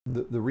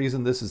The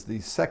reason this is the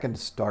second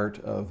start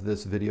of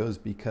this video is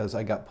because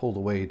I got pulled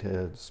away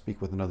to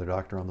speak with another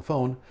doctor on the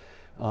phone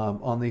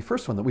on the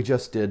first one that we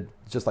just did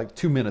just like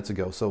 2 minutes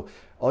ago. So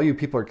all you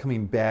people are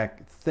coming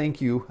back, thank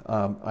you.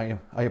 I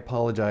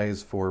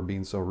apologize for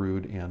being so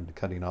rude and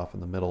cutting off in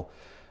the middle,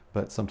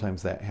 but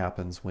sometimes that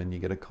happens when you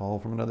get a call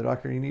from another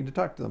doctor and you need to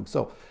talk to them.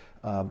 So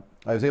I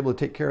was able to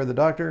take care of the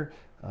doctor.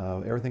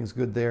 Everything's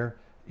good there.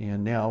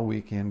 And now we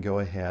can go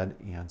ahead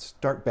and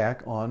start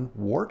back on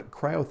wart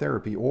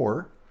cryotherapy,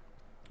 or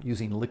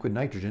using liquid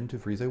nitrogen to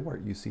freeze a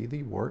wart. You see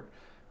the wart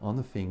on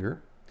the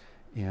finger,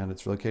 and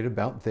it's located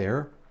about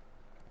there.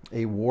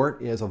 A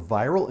wart is a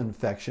viral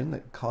infection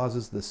that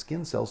causes the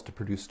skin cells to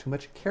produce too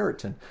much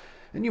keratin.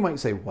 And you might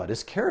say, what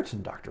is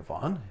keratin, Dr.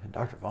 Vaughn? And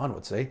Dr. Vaughn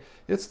would say,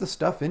 it's the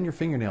stuff in your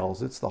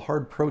fingernails. It's the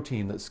hard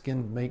protein that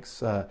skin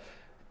makes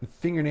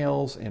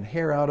fingernails and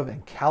hair out of,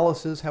 and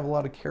calluses have a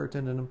lot of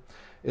keratin in them.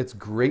 It's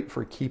great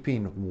for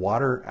keeping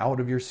water out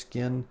of your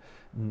skin.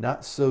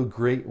 Not so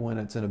great when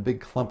it's in a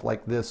big clump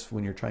like this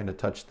when you're trying to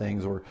touch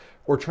things, or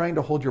trying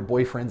to hold your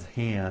boyfriend's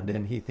hand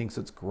and he thinks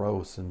it's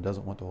gross and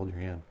doesn't want to hold your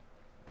hand.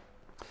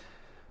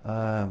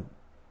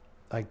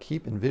 I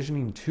keep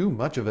envisioning too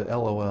much of it,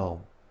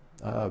 LOL.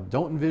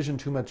 Don't envision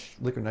too much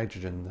liquid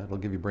nitrogen. That'll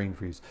give you brain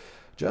freeze.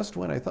 Just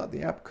when I thought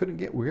the app couldn't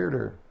get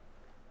weirder.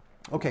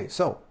 Okay,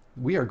 so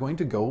we are going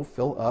to go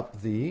fill up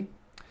the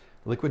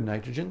liquid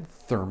nitrogen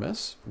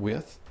thermos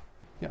with,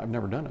 yeah, I've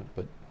never done it,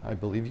 but I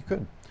believe you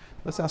could.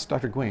 Let's ask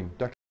Dr. Gwain.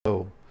 Dr.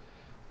 O,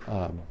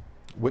 I'm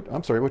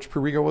sorry, which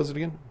prurigo was it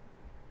again?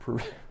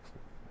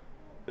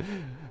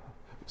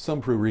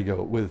 Some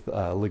prurigo with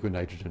liquid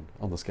nitrogen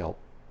on the scalp.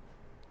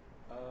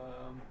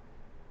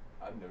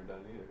 I've never done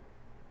it either.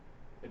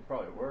 It'd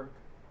probably work.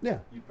 Yeah,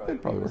 You'd probably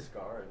it'd probably leave work. a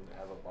scar and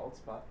have a bald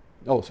spot.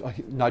 Oh, so,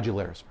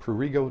 nodularis.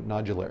 Prurigo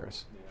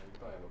nodularis. Yeah, you'd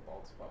probably have a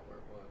bald spot where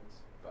it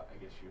was, but I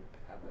guess you'd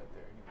have that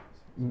there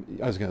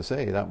anyways. I was going to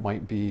say, that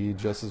might be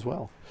just as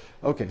well.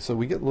 Okay, so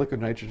we get liquid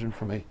nitrogen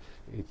from a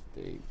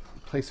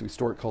place we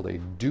store it called a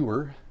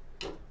dewar.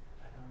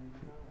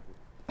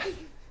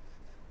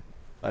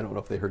 I don't know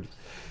if they heard you.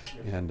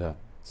 And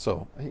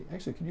so, hey,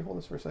 actually, can you hold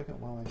this for a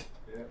second while I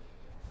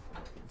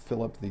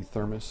fill up the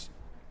thermos?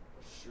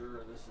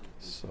 Sure, this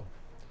is...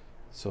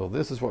 So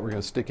this is what we're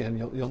going to stick in.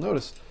 You'll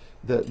notice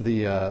that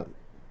the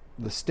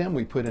stem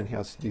we put in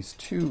has these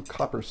two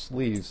copper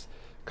sleeves.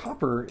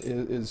 Copper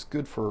is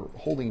good for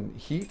holding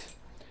heat,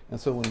 and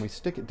so when we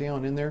stick it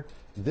down in there,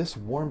 this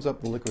warms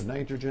up the liquid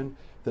nitrogen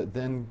that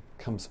then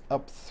comes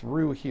up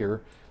through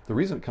here. The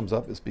reason it comes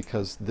up is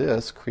because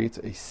this creates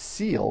a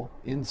seal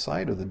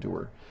inside of the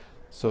dewar.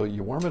 So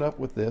you warm it up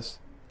with this.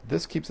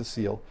 This keeps a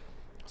seal.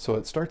 So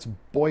it starts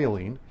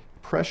boiling.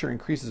 Pressure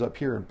increases up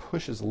here and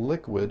pushes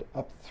liquid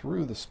up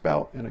through the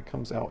spout, and it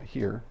comes out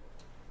here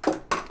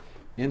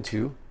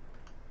into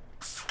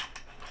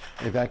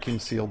a vacuum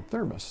sealed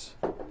thermos.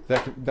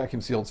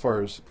 Vacuum sealed as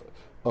far as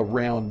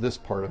around this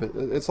part of it.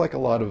 It's like a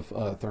lot of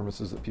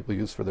thermoses that people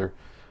use for their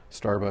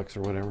Starbucks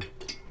or whatever.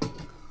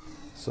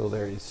 So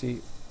there you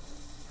see.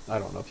 I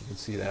don't know if you can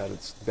see that.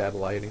 It's bad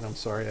lighting. I'm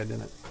sorry, I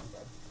didn't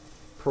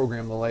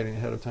program the lighting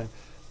ahead of time.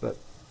 But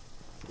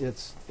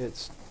it's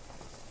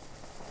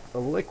a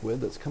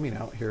liquid that's coming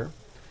out here.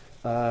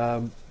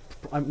 I'm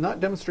not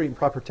demonstrating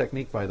proper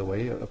technique, by the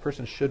way. A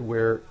person should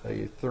wear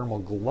a thermal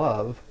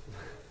glove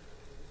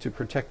to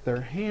protect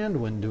their hand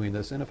when doing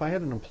this. And if I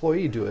had an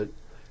employee do it,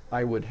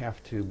 I would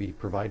have to be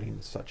providing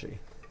such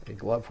a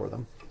glove for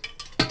them.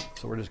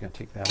 So we're just going to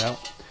take that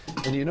out.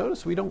 And you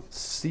notice we don't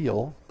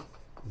seal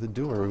the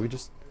dewar. We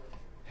just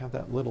have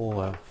that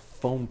little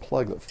foam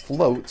plug that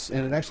floats,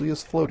 and it actually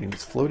is floating.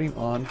 It's floating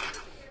on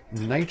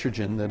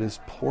nitrogen that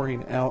is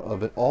pouring out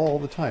of it all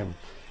the time.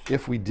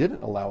 If we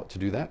didn't allow it to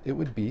do that, it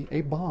would be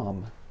a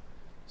bomb.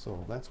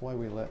 So that's why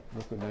we let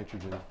liquid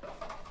nitrogen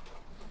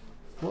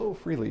flow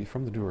freely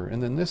from the dewar.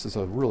 And then this is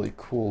a really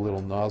cool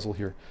little nozzle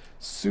here,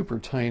 super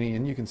tiny,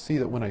 and you can see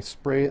that when I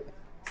spray it,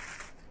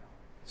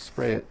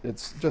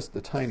 it's just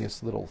the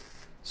tiniest little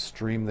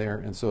stream there.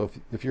 And so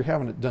if you're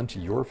having it done to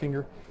your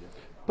finger,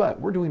 but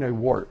we're doing a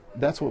wart,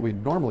 that's what we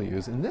normally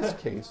use. In this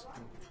case,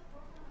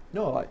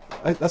 no,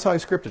 that's how I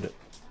scripted it.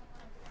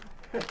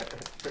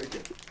 Very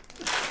good.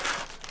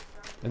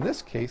 In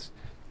this case,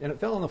 and it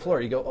fell on the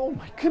floor. You go, oh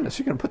my goodness,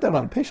 you're going to put that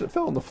on a patient? It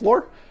fell on the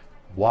floor?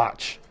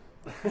 Watch.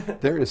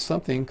 There is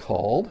something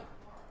called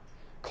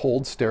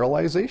cold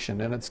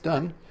sterilization, and it's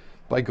done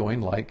by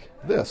going like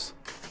this.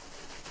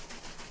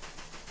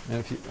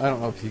 And I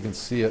don't know if you can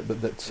see it,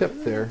 but the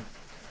tip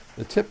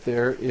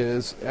there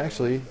is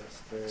actually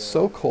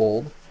so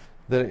cold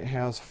that it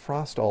has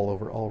frost all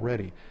over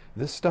already.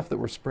 This stuff that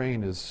we're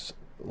spraying is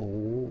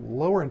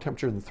lower in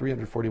temperature than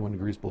 341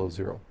 degrees below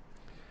zero.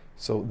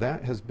 So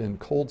that has been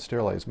cold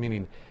sterilized,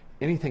 meaning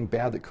anything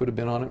bad that could have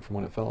been on it from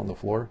when it fell on the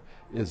floor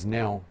is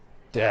now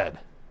dead,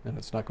 and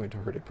it's not going to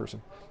hurt a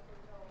person.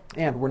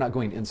 And we're not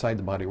going inside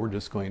the body. We're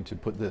just going to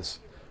put this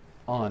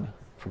on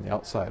from the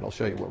outside. I'll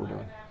show you what we're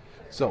doing.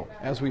 So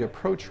as we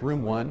approach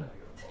room 1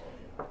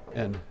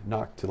 and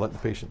knock to let the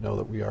patient know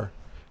that we are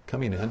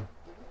coming in.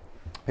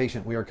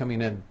 Patient, we are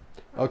coming in.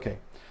 Okay,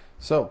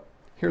 So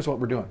here's what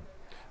we're doing.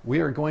 We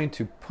are going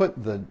to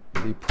put the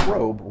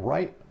probe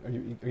right. Are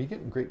you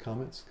getting great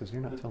comments? Because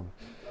you're not telling me.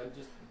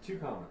 Just 2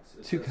 comments.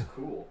 It Two says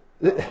cool.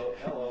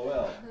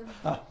 LOL.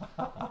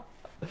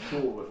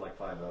 Cool with like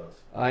 5 O's.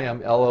 I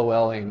am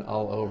LOLing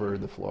all over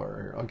the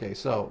floor. Okay,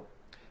 so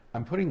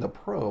I'm putting the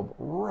probe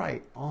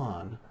right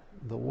on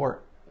the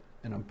wart,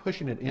 and I'm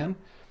pushing it in.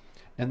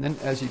 And then,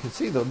 as you can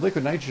see, the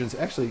liquid nitrogen is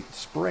actually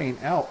spraying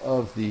out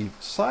of the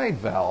side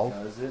valve.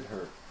 Does it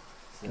hurt?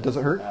 Does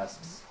it hurt?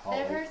 Asks Holly.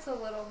 It hurts a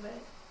little bit.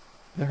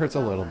 It hurts a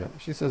little bit.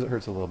 She says it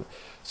hurts a little bit.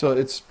 So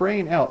it's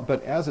spraying out,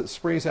 but as it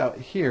sprays out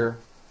here,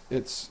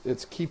 it's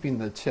keeping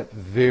the tip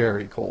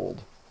very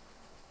cold.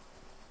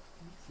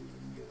 Let's see if we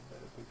can get a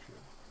better picture.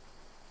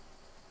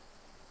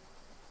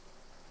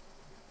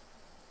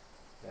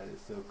 That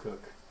is so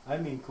cook. I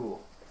mean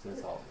cool,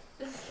 says Holly.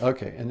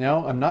 Okay, and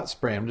now I'm not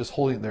spraying. I'm just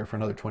holding it there for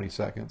another 20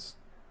 seconds.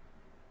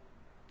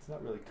 It's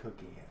not really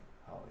cooking it,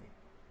 Holly.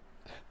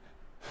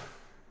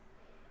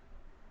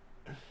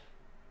 And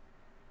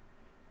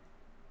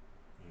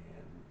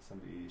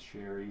somebody,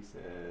 Sherry,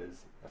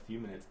 says a few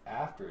minutes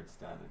after it's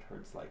done, it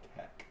hurts like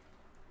heck.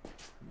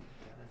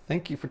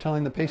 Thank you for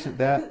telling the patient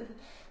that.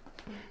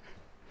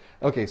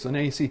 Okay, so now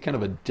you see kind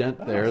of a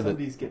dent there.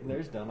 Somebody's getting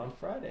theirs done on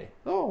Friday.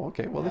 Oh,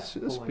 okay. Well, this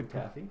would pulling be.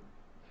 taffy.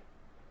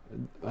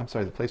 I'm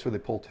sorry, the place where they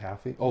pull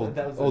taffy. Oh,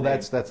 That was the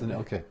that's the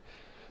okay.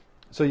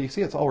 So you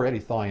see, it's already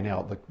thawing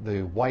out.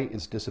 The white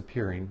is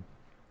disappearing,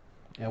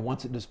 and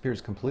once it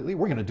disappears completely,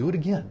 we're going to do it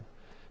again,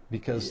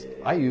 because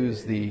I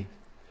use the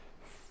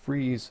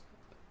freeze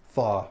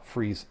thaw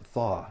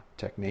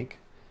technique.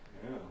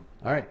 Yeah.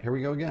 All right, here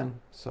we go again.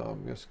 So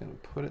I'm just going to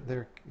put it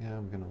there. Yeah,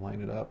 I'm going to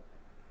line it up,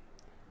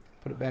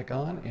 put it back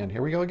on, and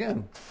here we go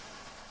again.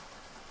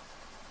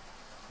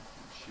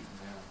 Shooting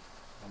down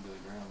onto the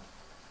ground.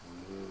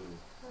 Ooh.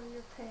 On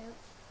your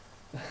pants.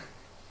 You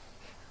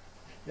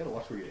gotta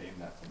watch where you aim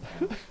that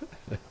sometimes.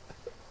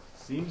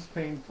 Seems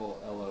painful,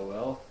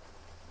 LOL.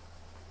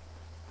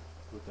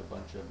 With a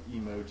bunch of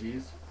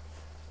emojis.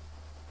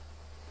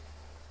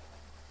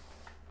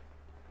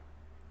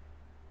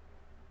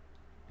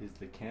 Is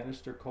the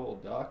canister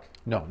cold, Doc?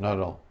 No, not at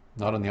all.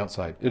 Not on the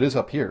outside. It is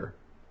up here,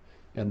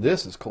 and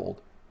this is cold,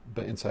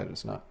 but inside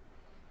it's not.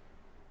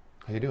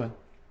 How you doing?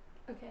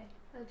 Okay,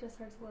 that just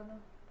hurts a little.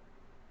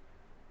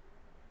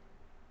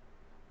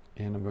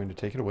 And I'm going to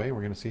take it away, and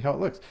we're going to see how it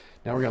looks.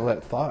 Now we're going to let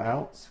it thaw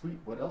out. Sweet.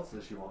 What else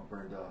does she want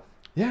burned off?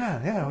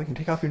 Yeah, we can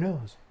take off your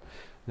nose.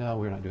 No,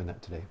 we're not doing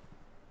that today.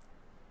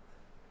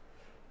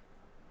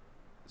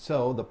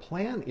 So the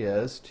plan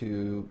is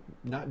to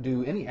not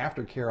do any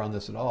aftercare on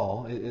this at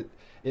all.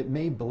 It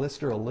may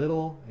blister a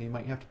little. You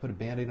might have to put a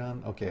Band-Aid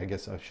on. Okay, I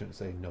guess I shouldn't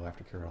say no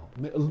aftercare at all.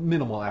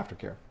 Minimal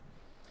aftercare.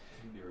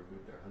 They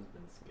removed their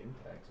husband's skin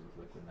tags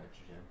with liquid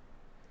nitrogen.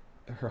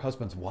 Her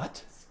husband's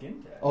what?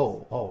 Skin tags.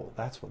 Oh,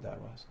 that's what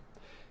that was.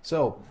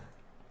 So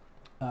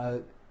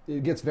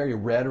it gets very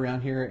red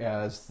around here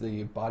as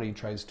the body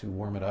tries to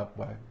warm it up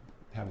by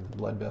having the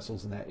blood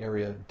vessels in that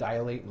area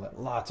dilate and let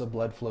lots of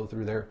blood flow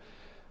through there.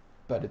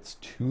 But it's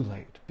too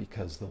late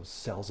because those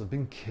cells have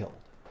been killed.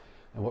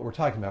 And what we're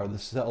talking about are the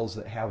cells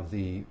that have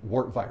the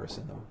wart virus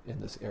in them in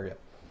this area.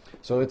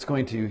 So it's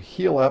going to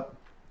heal up.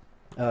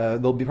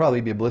 There'll probably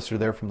be a blister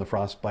there from the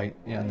frostbite,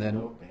 and then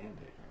No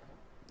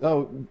Band-Aid.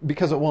 oh,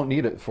 because it won't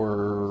need it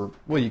for,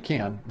 well, you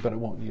can, but it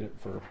won't need it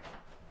for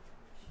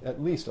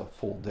at least a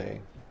full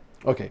day.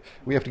 Okay,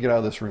 we have to get out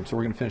of this room, so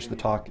we're going to finish the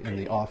talk in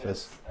the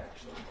office.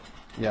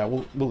 Yeah,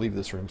 we'll leave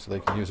this room so they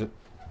can use it.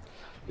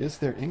 Is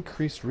there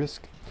increased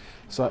risk?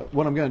 So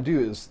what I'm going to do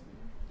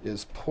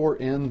is pour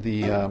in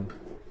the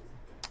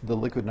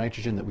liquid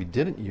nitrogen that we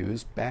didn't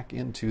use back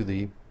into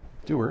the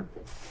doer.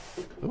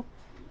 Oh.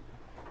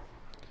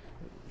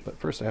 But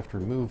first I have to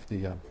remove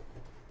the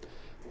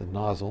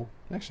nozzle.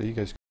 Actually, you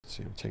guys can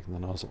see I'm taking the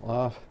nozzle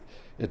off.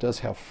 It does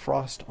have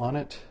frost on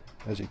it,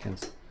 as you can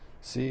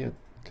see. It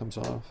comes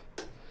off.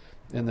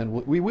 And then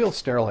we will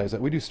sterilize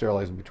it. We do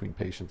sterilize in between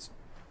patients.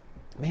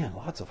 Man,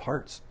 lots of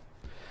hearts.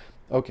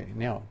 Okay,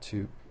 now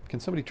can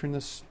somebody turn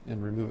this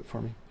and remove it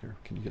for me? Here,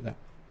 can you get that?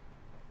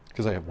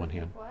 Because I have one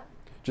hand. What?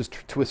 Just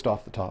twist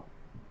off the top.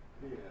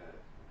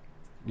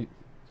 Yeah.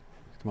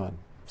 Come on,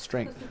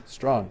 strength,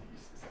 strong.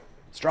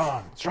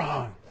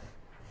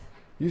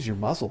 Use your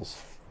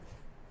muscles.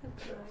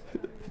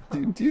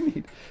 Do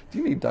you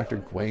need Dr.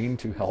 Gwaine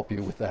to help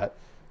you with that?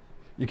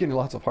 You're getting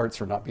lots of hearts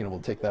for not being able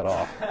to take that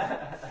off.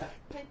 I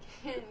can't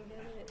get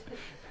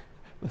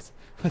it.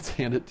 Let's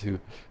hand it to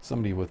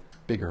somebody with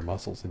bigger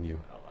muscles than you.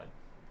 Oh,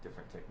 a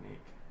different technique.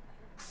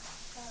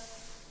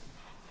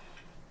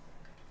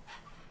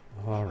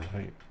 All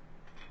right.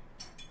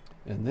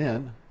 And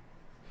then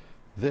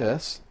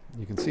this,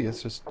 you can see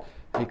it's just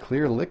a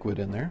clear liquid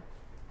in there.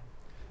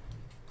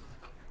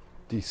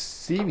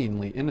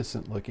 Deceivingly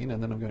innocent looking,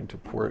 and then I'm going to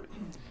pour it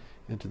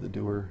into the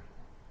doer.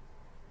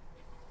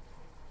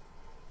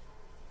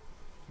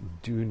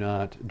 Do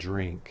not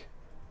drink.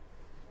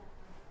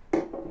 Is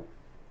that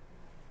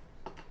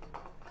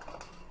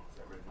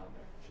written on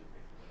there? Should be.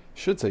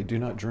 Should say do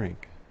not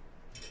drink.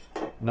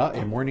 Not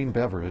a morning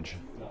beverage.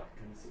 Not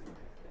considered.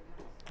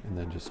 And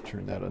then just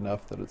turn that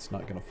enough that it's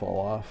not going to fall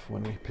off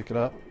when we pick it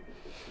up.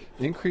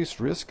 Increased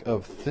risk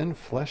of thin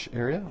flesh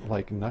area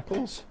like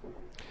knuckles.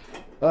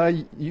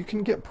 You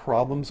can get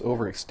problems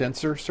over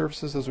extensor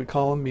surfaces, as we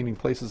call them, meaning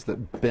places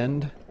that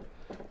bend.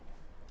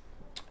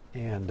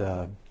 And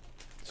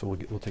so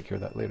we'll take care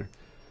of that later.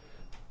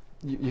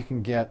 You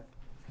can get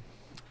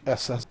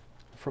SS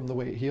from the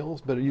way it heals,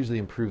 but it usually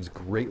improves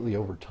greatly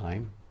over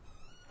time.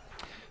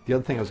 The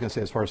other thing I was going to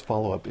say as far as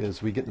follow-up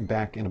is we get them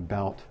back in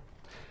about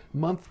a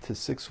month to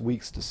 6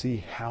 weeks to see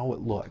how it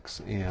looks.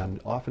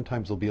 And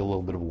oftentimes there'll be a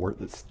little bit of wart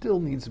that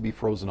still needs to be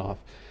frozen off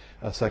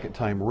a second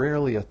time,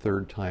 rarely a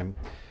third time.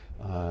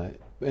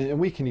 And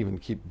we can even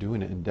keep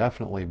doing it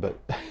indefinitely, but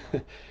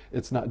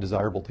it's not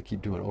desirable to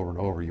keep doing it over and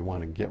over. You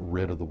want to get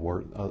rid of the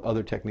wart.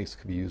 Other techniques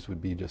could be used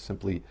would be just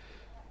simply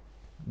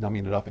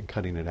numbing it up and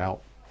cutting it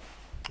out.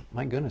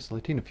 My goodness,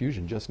 Latina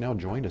Fusion just now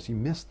joined us. You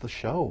missed the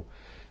show.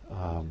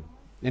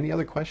 Any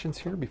other questions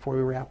here before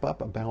we wrap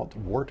up about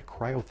wart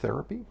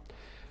cryotherapy?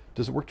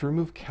 Does it work to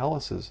remove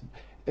calluses?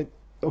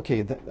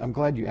 Okay, I'm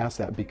glad you asked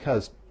that,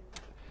 because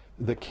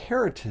the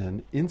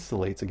keratin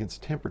insulates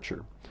against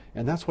temperature.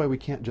 And that's why we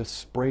can't just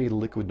spray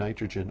liquid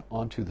nitrogen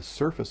onto the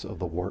surface of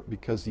the wart,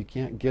 because you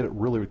can't get it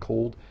really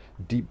cold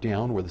deep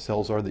down where the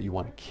cells are that you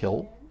want to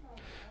kill.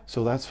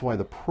 So that's why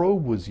the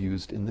probe was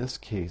used in this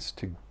case,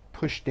 to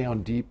push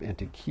down deep and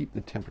to keep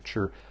the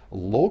temperature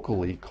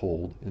locally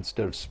cold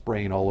instead of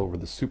spraying all over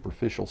the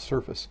superficial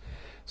surface.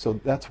 So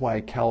that's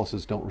why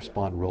calluses don't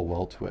respond real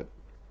well to it.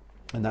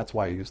 And that's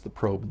why I use the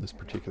probe in this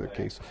particular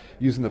case.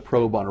 Using the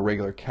probe on a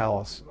regular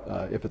callus,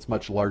 if it's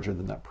much larger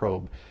than that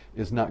probe,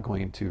 is not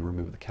going to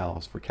remove the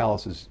callus. For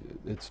calluses,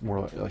 it's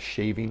more a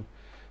shaving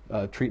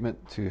treatment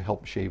to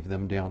help shave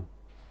them down.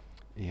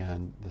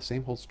 And the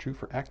same holds true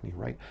for acne,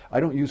 right?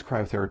 I don't use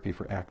cryotherapy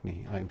for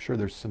acne. I'm sure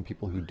there's some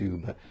people who do,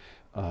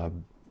 but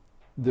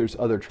there's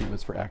other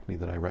treatments for acne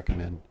that I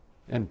recommend.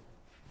 And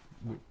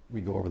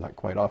we go over that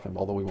quite often,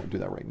 although we won't do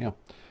that right now.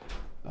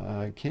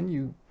 Can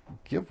you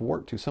give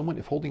wart to someone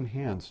if holding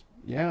hands?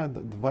 Yeah,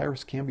 the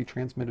virus can be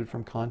transmitted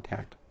from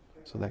contact,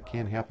 so that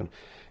can happen.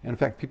 And in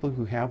fact, people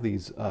who have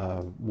these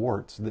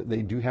warts,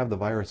 they do have the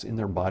virus in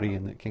their body,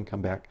 and it can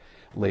come back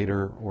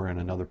later or in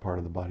another part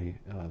of the body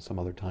some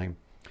other time.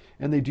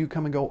 And they do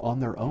come and go on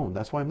their own.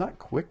 That's why I'm not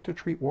quick to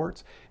treat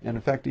warts. And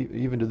in fact,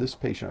 even to this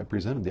patient, I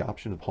presented the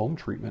option of home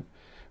treatment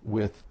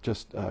with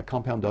just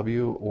Compound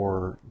W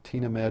or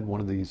Tinamed,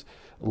 one of these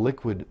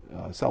liquid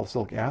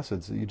salicylic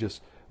acids that you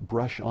just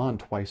brush on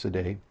twice a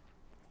day,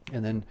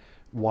 and then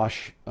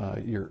wash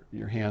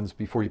your hands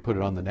before you put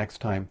it on the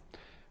next time,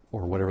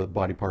 or whatever the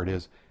body part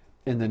is,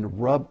 and then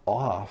rub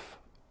off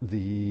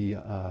the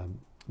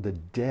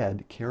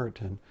dead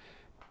keratin.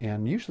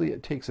 And usually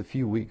it takes a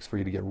few weeks for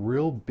you to get a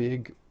real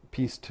big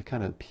piece to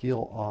kind of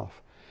peel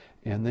off,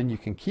 and then you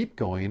can keep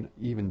going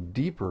even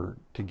deeper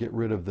to get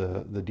rid of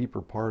the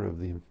deeper part of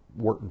the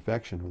wart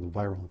infection or the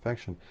viral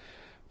infection.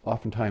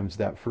 Oftentimes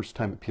that first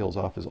time it peels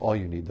off is all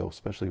you need, though,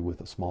 especially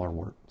with a smaller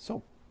wart.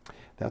 So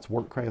that's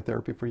wart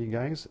cryotherapy for you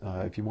guys.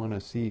 If you want to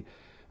see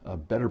a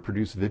better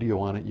produced video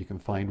on it, you can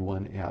find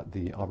one at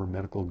the Auburn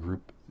Medical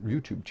Group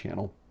YouTube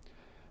channel.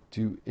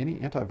 Do any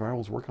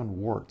antivirals work on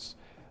warts?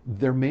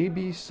 There may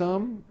be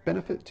some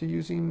benefit to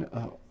using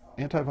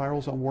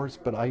antivirals on warts,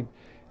 but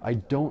I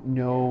don't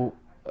know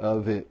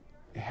of it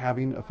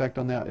having effect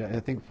on that.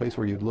 I think the place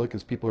where you'd look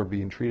is people are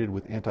being treated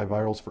with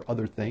antivirals for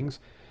other things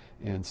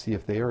and see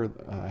if they are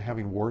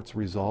having warts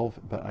resolve.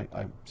 But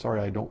I'm sorry,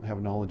 I don't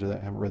have knowledge of that.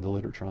 I haven't read the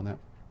literature on that.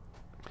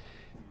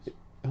 Do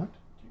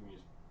you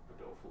use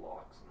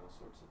podophylax and those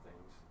sorts of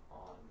things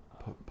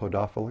on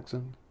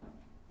Podophylaxin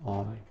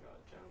on like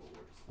genital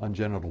warts? on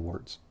genital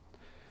warts.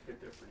 They're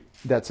pretty.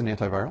 That's an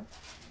antiviral?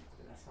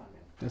 That's not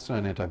it. That's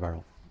not an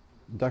antiviral.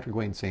 Dr.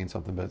 Gwain's saying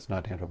something, but it's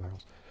not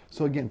antivirals.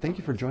 So again, thank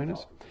you for joining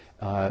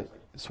us.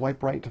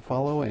 Swipe right to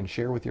follow and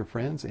share with your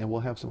friends, and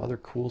we'll have some other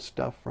cool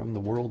stuff from the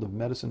world of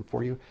medicine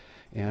for you,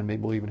 and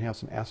maybe we'll even have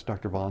some Ask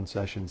Dr. Vaughn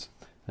sessions.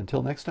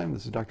 Until next time,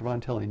 this is Dr. Vaughn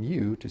telling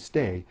you to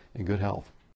stay in good health.